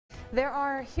There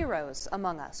are heroes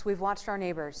among us. We've watched our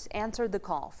neighbors answer the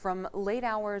call, from late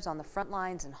hours on the front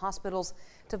lines in hospitals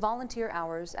to volunteer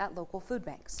hours at local food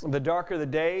banks. The darker the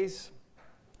days,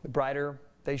 the brighter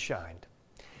they shined.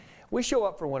 We show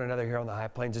up for one another here on the High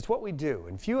Plains. It's what we do,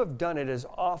 and few have done it as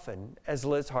often as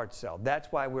Liz Hartsell. That's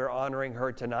why we're honoring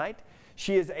her tonight.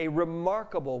 She is a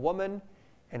remarkable woman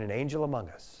and an angel among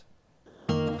us.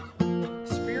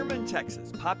 Spearman,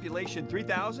 Texas, population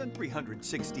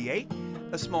 3,368,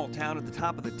 a small town at the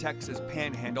top of the Texas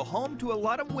Panhandle, home to a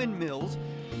lot of windmills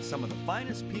and some of the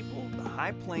finest people the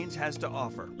High Plains has to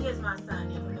offer. He is my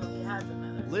son, even though he has a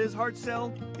mother. Liz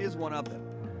Hartsell is one of them.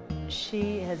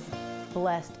 She has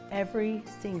blessed every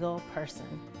single person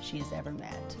she's ever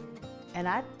met. And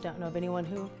I don't know of anyone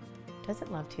who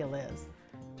doesn't love Tia Liz.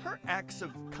 Her acts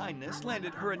of kindness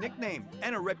landed her a nickname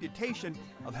and a reputation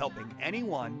of helping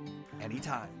anyone,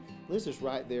 anytime. Liz is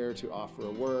right there to offer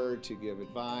a word, to give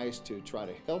advice, to try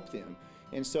to help them.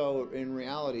 And so in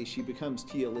reality, she becomes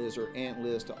Tia Liz or Aunt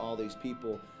Liz to all these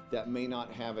people that may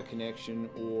not have a connection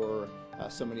or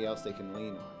somebody else they can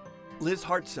lean on. Liz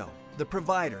Hartsell, the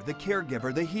provider, the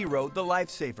caregiver, the hero, the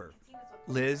lifesaver.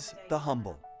 Liz, the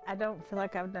humble. I don't feel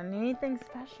like I've done anything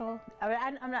special.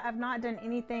 I've not done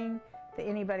anything that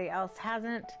anybody else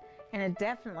hasn't, and it's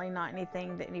definitely not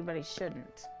anything that anybody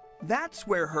shouldn't. That's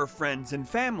where her friends and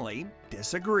family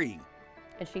disagree.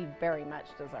 And she very much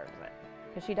deserves it,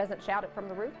 because she doesn't shout it from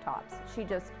the rooftops.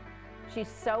 She's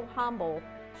so humble.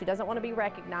 She doesn't want to be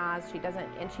recognized.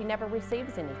 And she never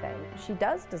receives anything. She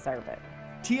does deserve it.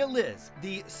 Tia Liz,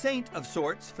 the saint of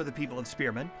sorts for the people of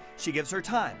Spearman. She gives her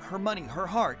time, her money, her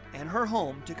heart, and her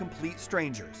home to complete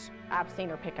strangers. I've seen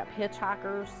her pick up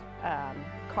hitchhikers,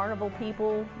 carnival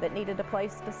people that needed a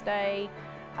place to stay.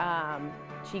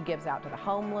 She gives out to the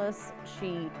homeless.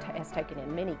 She has taken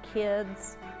in many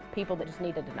kids, people that just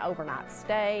needed an overnight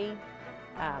stay,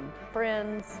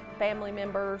 friends, family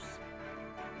members.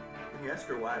 When you ask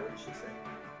her why, what did she say?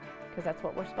 Because that's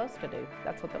what we're supposed to do.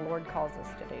 That's what the Lord calls us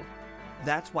to do.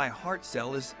 That's why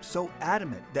Hartsell is so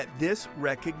adamant that this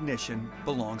recognition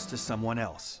belongs to someone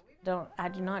else. I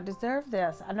do not deserve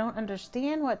this. I don't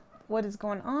understand what is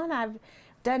going on. I've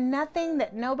done nothing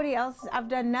that nobody else, I've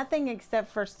done nothing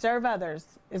except for serve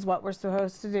others, is what we're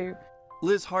supposed to do.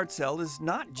 Liz Hartsell is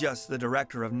not just the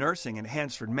director of nursing in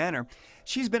Hansford Manor.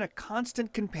 She's been a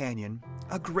constant companion,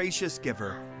 a gracious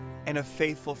giver, and a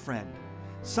faithful friend.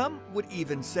 Some would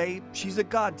even say she's a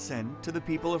godsend to the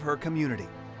people of her community.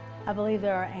 I believe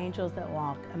there are angels that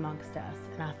walk amongst us,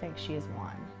 and I think she is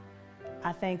one.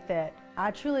 I think that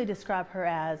I truly describe her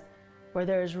as where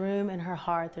there is room in her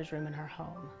heart, there's room in her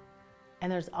home.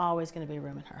 And there's always going to be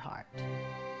room in her heart.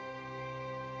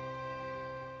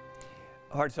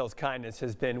 Hartsell's kindness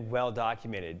has been well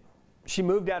documented. She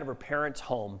moved out of her parents'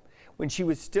 home when she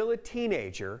was still a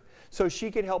teenager so she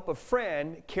could help a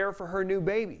friend care for her new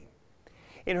baby.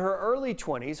 In her early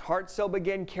 20s, Hartsell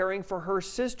began caring for her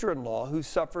sister-in-law who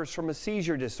suffers from a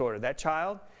seizure disorder. That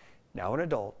child, now an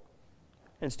adult,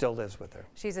 and still lives with her.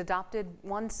 She's adopted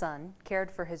one son, cared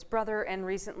for his brother, and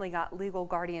recently got legal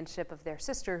guardianship of their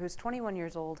sister, who's 21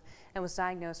 years old and was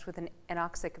diagnosed with an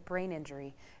anoxic brain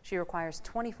injury. She requires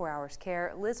 24 hours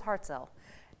care. Liz Hartsell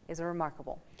is a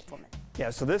remarkable woman. Yeah,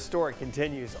 so this story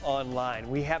continues online.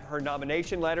 We have her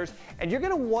nomination letters, and you're going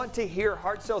to want to hear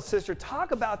Hartsell's sister talk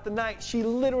about the night she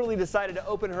literally decided to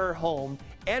open her home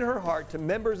and her heart to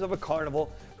members of a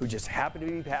carnival who just happened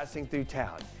to be passing through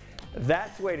town.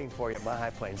 That's waiting for you at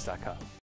myhighplains.com.